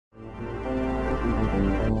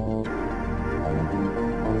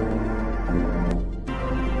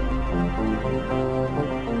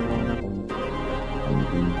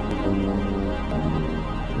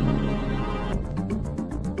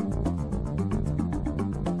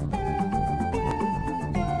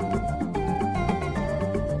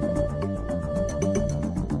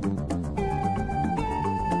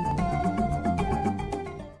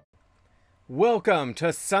Welcome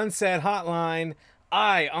to Sunset Hotline,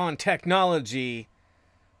 Eye on Technology,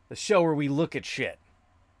 the show where we look at shit.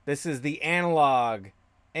 This is the Analogue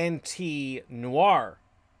NT Noir,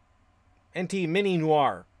 NT Mini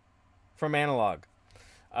Noir from Analogue.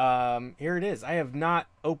 Here it is. I have not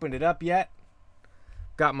opened it up yet.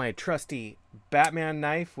 Got my trusty Batman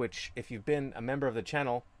knife, which if you've been a member of the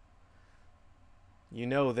channel, you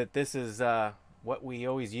know that this is what we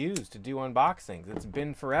always use to do unboxings. It's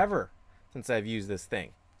been forever since I've used this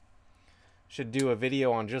thing. Should do a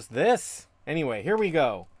video on just this. Anyway, here we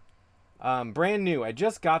go. Brand new. I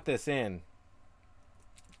just got this in.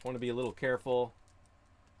 Want to be a little careful.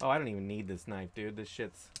 Oh, I don't even need this knife, dude. This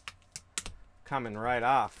shit's coming right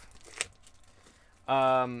off.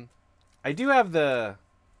 I do have the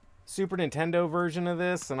Super Nintendo version of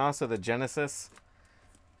this and also the Genesis.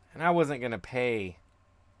 And I wasn't going to pay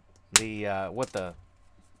the what the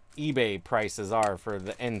eBay prices are for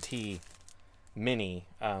the NT Mini.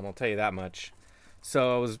 I'll tell you that much.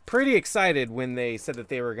 So I was pretty excited when they said that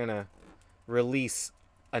they were going to release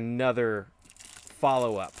another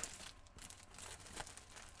follow-up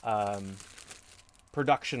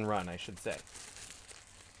production run, I should say.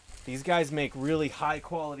 These guys make really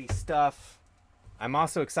high-quality stuff. I'm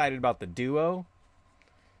also excited about the Duo.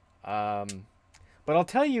 But I'll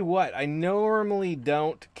tell you what, I normally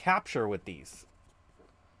don't capture with these.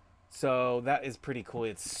 So that is pretty cool.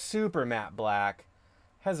 It's super matte black.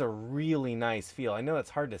 Has a really nice feel. I know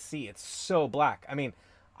it's hard to see. It's so black. I mean,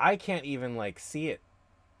 I can't even like see it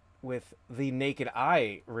with the naked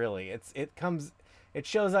eye, really. It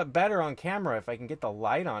shows up better on camera if I can get the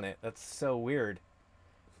light on it. That's so weird.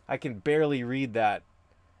 I can barely read that.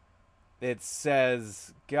 It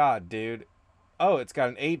says, God, dude. Oh, it's got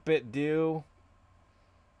an 8-bit do.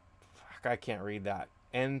 Fuck, I can't read that.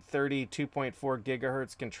 N30 2.4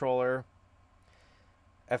 gigahertz controller.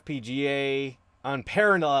 FPGA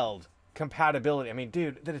unparalleled compatibility. I mean,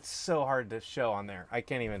 dude, that it's so hard to show on there. I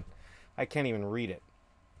can't even read it.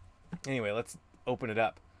 Anyway, let's open it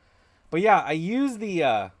up. But yeah, I use the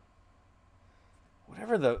I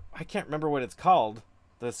can't remember what it's called.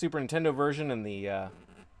 The Super Nintendo version and the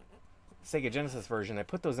Sega Genesis version. I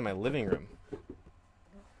put those in my living room.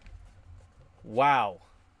 Wow.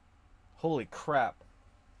 Holy crap.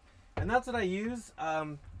 And that's what I use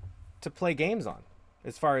to play games on,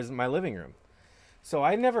 as far as my living room. So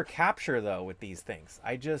I never capture, though, with these things.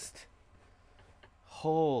 I just...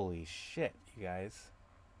 Holy shit, you guys.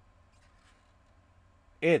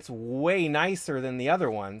 It's way nicer than the other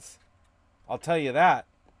ones. I'll tell you that.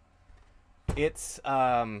 It's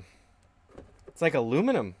like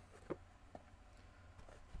aluminum.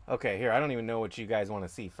 Okay, here, I don't even know what you guys want to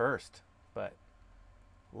see first, but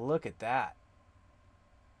look at that.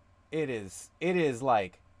 It is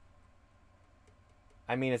like,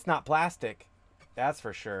 I mean, it's not plastic, that's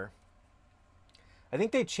for sure. I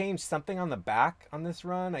think they changed something on the back on this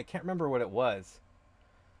run. I can't remember what it was.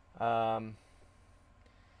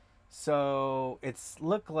 So it's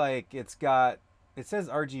looked like it says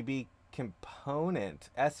RGB component,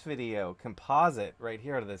 S-Video composite right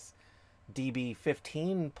here out of this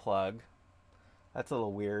DB15 plug. That's a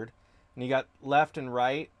little weird. And you got left and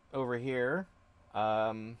right over here.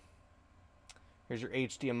 Here's your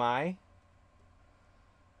HDMI.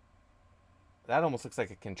 That almost looks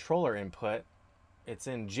like a controller input. It's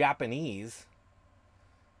in Japanese,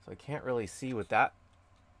 so I can't really see what that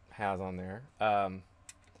has on there.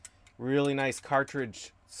 Really nice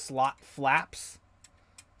cartridge slot flaps.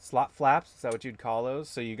 Slot flaps, is that what you'd call those?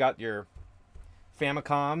 So you got your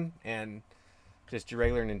Famicom and just your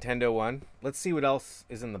regular Nintendo one. Let's see what else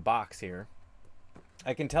is in the box here.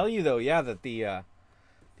 I can tell you though, yeah, that the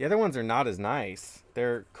other ones are not as nice.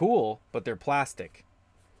 They're cool, but they're plastic.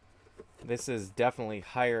 This is definitely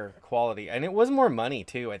higher quality, and it was more money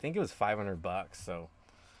too. I think it was $500, so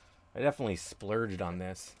I definitely splurged on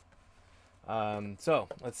this. So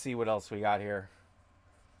let's see what else we got here.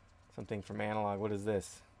 Something from Analogue. What is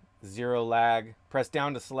this? Zero lag. Press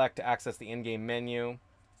down to select to access the in-game menu.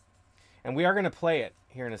 And we are going to play it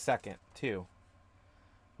here in a second too.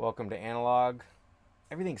 Welcome to Analogue.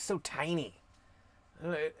 Everything's so tiny.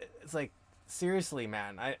 It's like, seriously,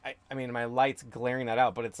 man. I mean, my light's glaring that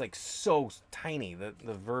out, but it's like so tiny,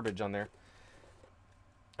 the verbiage on there.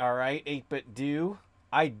 All right, 8-Bit Do.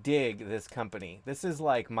 I dig this company. This is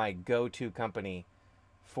like my go-to company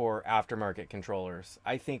for aftermarket controllers.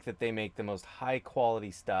 I think that they make the most high quality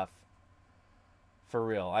stuff. For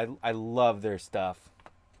real. I love their stuff.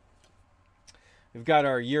 We've got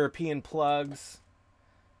our European plugs.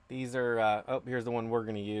 These are, oh, here's the one we're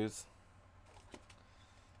going to use.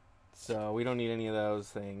 So we don't need any of those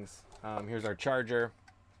things. Here's our charger.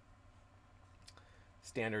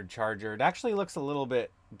 Standard charger. It actually looks a little bit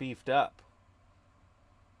beefed up.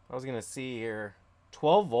 I was going to see here.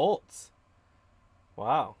 12 volts.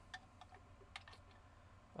 Wow.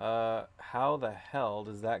 How the hell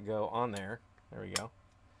does that go on there? There we go.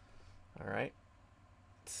 All right.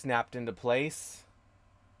 Snapped into place.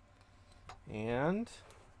 And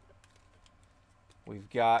we've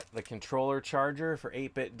got the controller charger for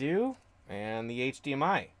 8-Bit Do and the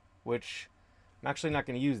HDMI, which I'm actually not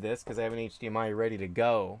going to use this because I have an HDMI ready to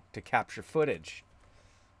go to capture footage.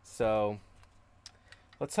 So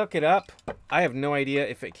let's hook it up. I have no idea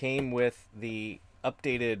if it came with the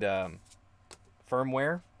updated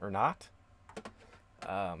firmware or not.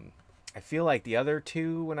 I feel like the other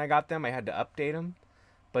two, when I got them, I had to update them.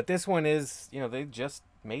 But this one is, you know, they just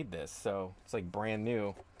made this, so it's like brand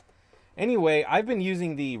new. Anyway, I've been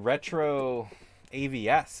using the retro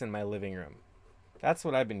AVS in my living room. That's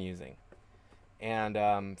what I've been using.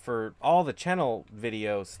 And for all the channel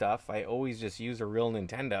video stuff, I always just use a real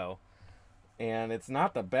Nintendo. And it's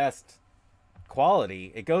not the best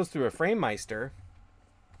quality. It goes through a FrameMeister.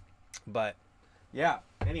 But yeah,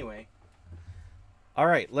 anyway. All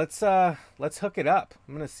right, let's hook it up.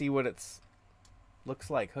 I'm going to see what it's looks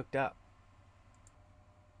like hooked up.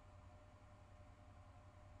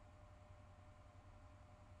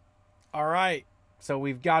 All right, so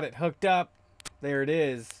we've got it hooked up. There it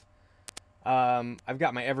is. I've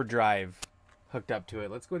got my EverDrive hooked up to it.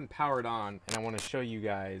 Let's go ahead and power it on, and I want to show you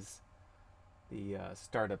guys the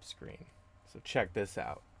startup screen. So check this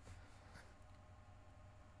out.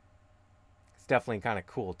 It's definitely kind of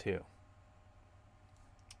cool too.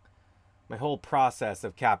 My whole process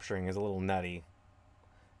of capturing is a little nutty.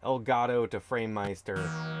 Elgato to FrameMeister.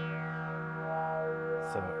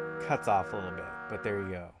 So it cuts off a little bit, but there you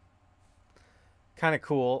go. Kind of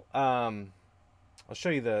cool. I'll show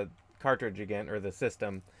you the cartridge again, or the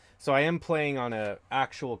system. So I am playing on an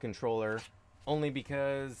actual controller, only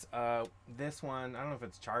because this one, I don't know if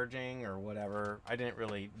it's charging or whatever. I didn't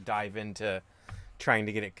really dive into trying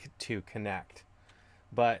to get it to connect.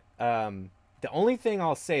 But the only thing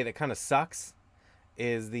I'll say that kind of sucks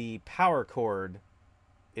is the power cord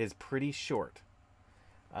is pretty short.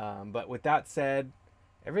 But with that said,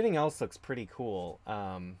 everything else looks pretty cool.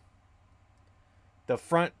 The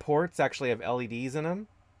front ports actually have LEDs in them,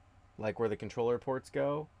 like where the controller ports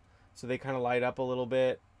go. So they kind of light up a little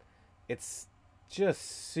bit. It's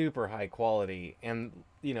just super high quality. And,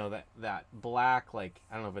 you know, that black, like,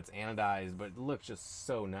 I don't know if it's anodized, but it looks just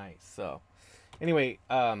so nice. So anyway,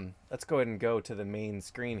 let's go ahead and go to the main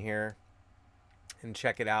screen here and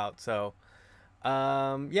check it out. So,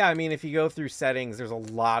 yeah, I mean, if you go through settings, there's a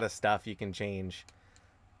lot of stuff you can change.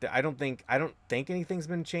 I don't think anything's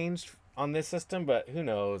been changed on this system, but who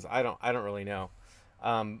knows? I don't really know.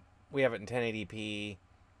 We have it in 1080p.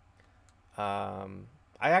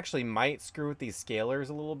 I actually might screw with these scalers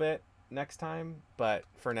a little bit next time, but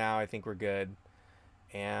for now I think we're good.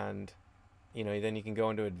 And you know, then you can go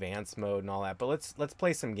into advanced mode and all that. But let's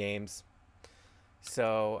play some games.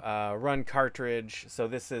 So run cartridge. So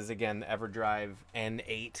this is again the EverDrive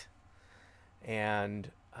N8,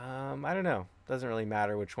 and I don't know. Doesn't really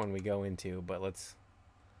matter which one we go into, but let's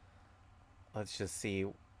just see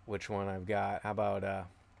which one I've got. How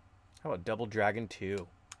about Double Dragon 2?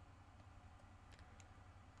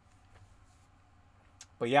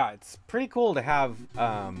 But yeah, it's pretty cool to have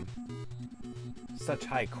such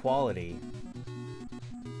high quality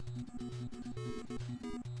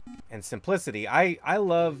and simplicity. I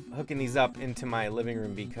love hooking these up into my living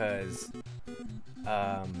room because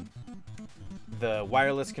the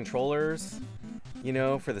wireless controllers, you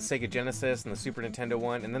know, for the Sega Genesis and the Super Nintendo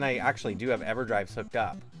one, and then I actually do have EverDrives hooked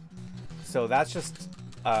up. So that's just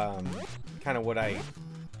kind of what I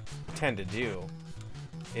tend to do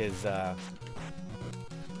is,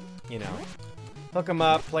 you know, hook them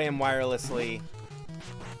up, play them wirelessly.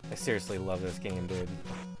 I seriously love this game, dude.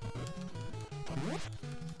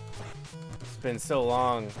 It's been so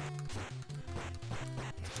long.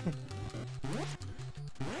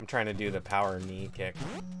 I'm trying to do the power knee kick.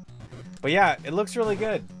 But yeah, it looks really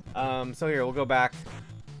good. So here, we'll go back.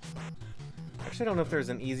 Actually, I don't know if there's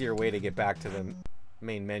an easier way to get back to the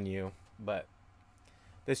main menu, but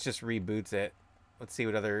this just reboots it. Let's see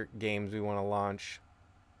what other games we want to launch.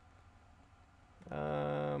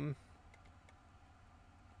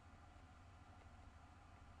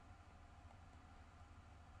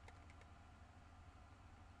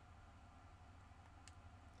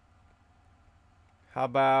 How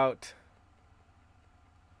about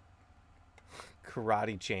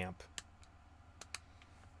Karate Champ?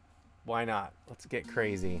 Why not? Let's get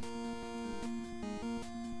crazy.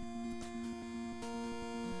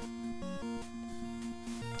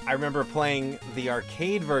 I remember playing the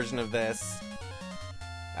arcade version of this.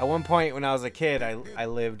 At one point when I was a kid, I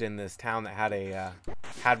lived in this town that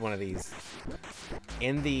had one of these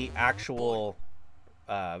in the actual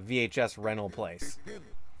VHS rental place.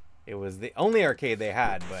 It was the only arcade they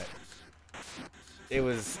had, but it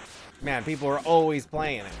was, man, people were always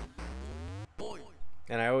playing it.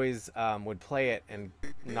 And I always would play it and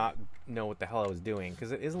not know what the hell I was doing,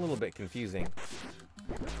 because it is a little bit confusing.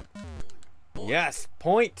 Yes,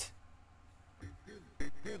 point!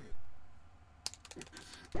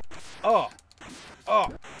 Oh!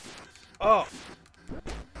 Oh! Oh!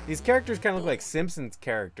 These characters kind of look like Simpsons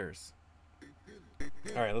characters.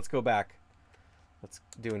 Alright, let's go back. Let's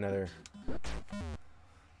do another.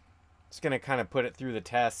 Just gonna kind of put it through the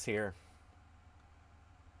tests here.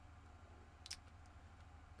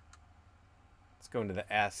 Let's go into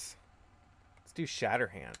the S. Let's do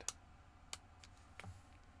Shatterhand.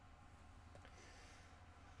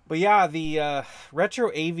 But yeah, the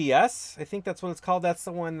Retro AVS, I think that's what it's called. That's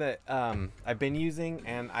the one that I've been using,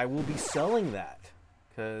 and I will be selling that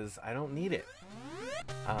because I don't need it,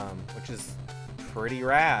 which is pretty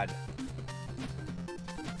rad.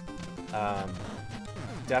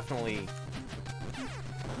 Definitely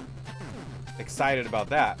excited about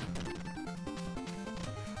that.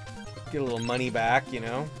 Get a little money back, you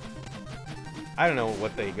know. I don't know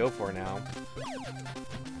what they go for now.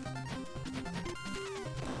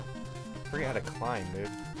 I forget how to climb, dude.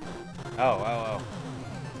 Oh.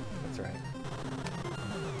 That's right.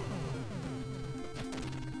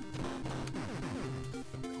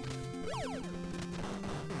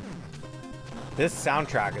 This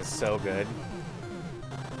soundtrack is so good.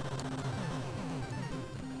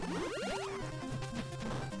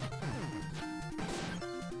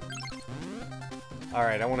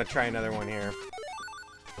 Alright, I want to try another one here.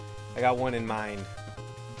 I got one in mind.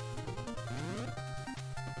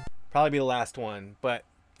 Probably be the last one, but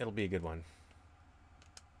it'll be a good one.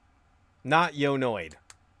 Not Yonoid.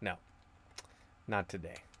 No. Not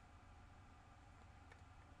today.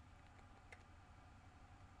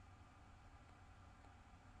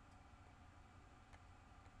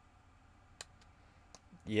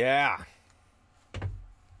 Yeah.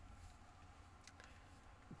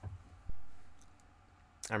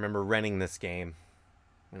 I remember renting this game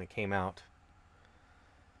when it came out.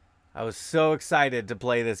 I was so excited to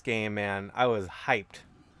play this game, man. I was hyped.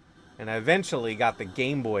 And I eventually got the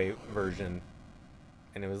Game Boy version.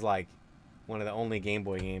 And it was like one of the only Game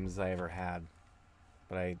Boy games I ever had.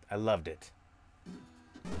 But I loved it.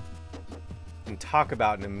 And talk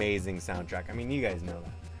about an amazing soundtrack. I mean, you guys know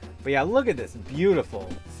that. But yeah, look at this beautiful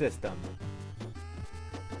system.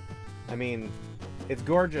 I mean, it's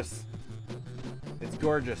gorgeous. It's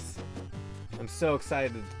gorgeous. I'm so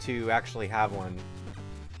excited to actually have one.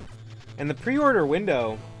 And the pre-order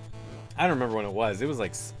window, I don't remember when it was. It was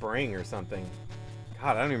like spring or something.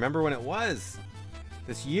 God, I don't even remember when it was.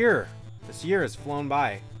 This year has flown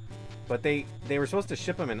by. But they were supposed to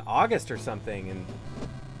ship them in August or something, and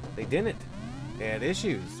they didn't. They had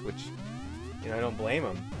issues, which, you know, I don't blame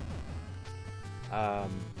them.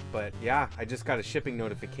 But yeah, I just got a shipping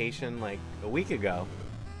notification like a week ago.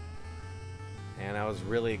 And I was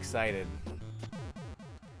really excited.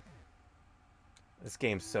 This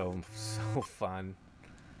game's so fun.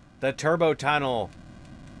 The Turbo Tunnel.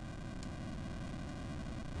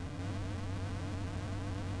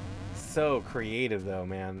 So creative though,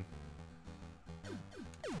 man.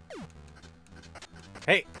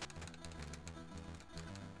 Hey!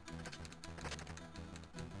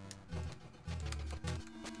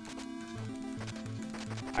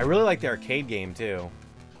 I really like the arcade game too.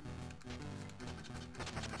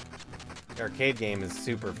 The arcade game is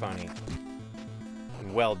super funny.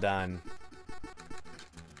 And well done.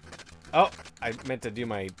 Oh, I meant to do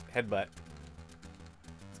my headbutt.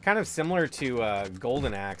 It's kind of similar to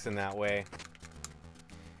Golden Axe in that way.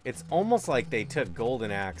 It's almost like they took Golden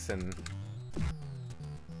Axe and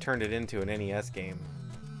turned it into an NES game.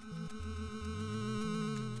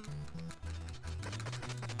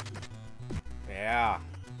 Yeah.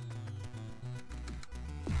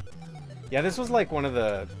 Yeah, this was like one of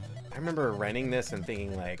the... I remember renting this and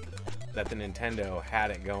thinking like that the Nintendo had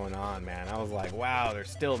it going on, man. I was like, wow, they're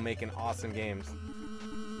still making awesome games.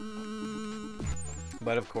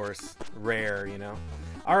 But of course, rare, you know.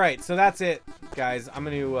 Alright, so that's it, guys. I'm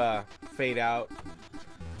going to fade out.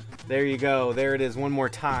 There you go. There it is one more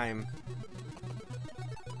time.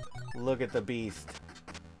 Look at the beast.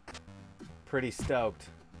 Pretty stoked.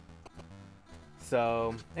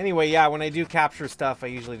 So, anyway, yeah, when I do capture stuff, I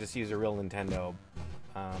usually just use a real Nintendo.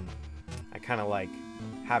 I kind of like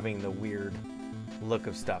having the weird look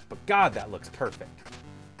of stuff. But God, that looks perfect.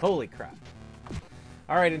 Holy crap.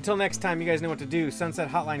 Alright, until next time, you guys know what to do. Sunset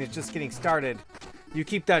Hotline is just getting started. You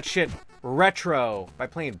keep that shit retro by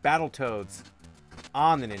playing Battletoads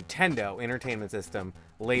on the Nintendo Entertainment System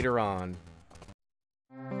later on.